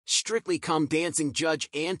Strictly Come Dancing judge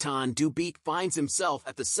Anton Du Beke finds himself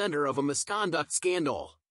at the center of a misconduct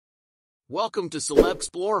scandal. Welcome to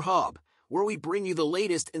CelebXplore Hub, where we bring you the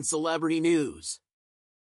latest in celebrity news.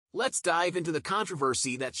 Let's dive into the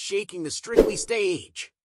controversy that's shaking the Strictly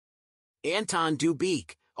stage. Anton Du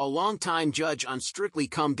Beke, a longtime judge on Strictly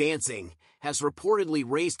Come Dancing, has reportedly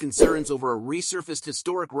raised concerns over a resurfaced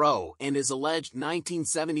historic row and his alleged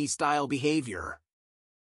 1970s-style behavior.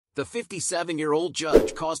 The 57-year-old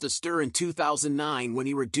judge caused a stir in 2009 when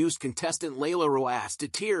he reduced contestant Layla Roas to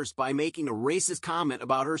tears by making a racist comment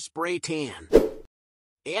about her spray tan.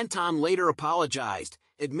 Anton later apologized,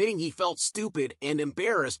 admitting he felt stupid and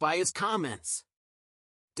embarrassed by his comments.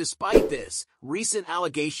 Despite this, recent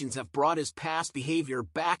allegations have brought his past behavior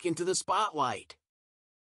back into the spotlight.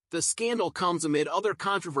 The scandal comes amid other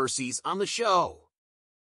controversies on the show.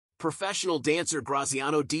 Professional dancer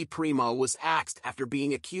Graziano Di Primo was axed after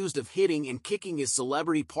being accused of hitting and kicking his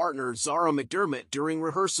celebrity partner Zara McDermott during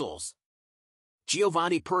rehearsals.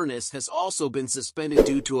 Giovanni Pernis has also been suspended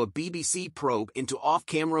due to a BBC probe into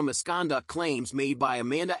off-camera misconduct claims made by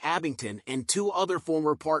Amanda Abbington and two other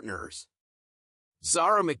former partners.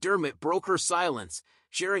 Zara McDermott broke her silence,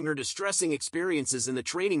 sharing her distressing experiences in the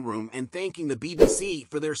training room and thanking the BBC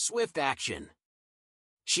for their swift action.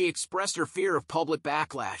 She expressed her fear of public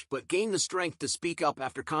backlash but gained the strength to speak up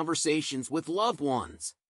after conversations with loved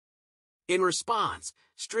ones. In response,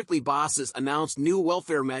 Strictly bosses announced new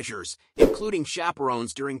welfare measures, including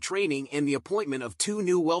chaperones during training and the appointment of two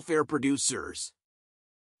new welfare producers.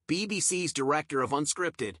 BBC's director of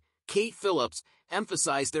Unscripted, Kate Phillips,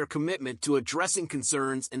 emphasized their commitment to addressing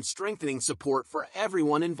concerns and strengthening support for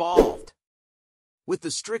everyone involved. With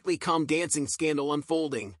the Strictly Come Dancing scandal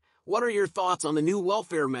unfolding, what are your thoughts on the new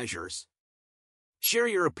welfare measures? Share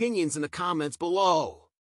your opinions in the comments below.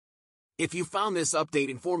 If you found this update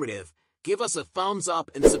informative, give us a thumbs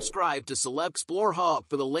up and subscribe to CelebXplore Hub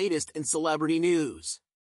for the latest in celebrity news.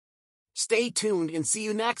 Stay tuned and see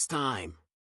you next time.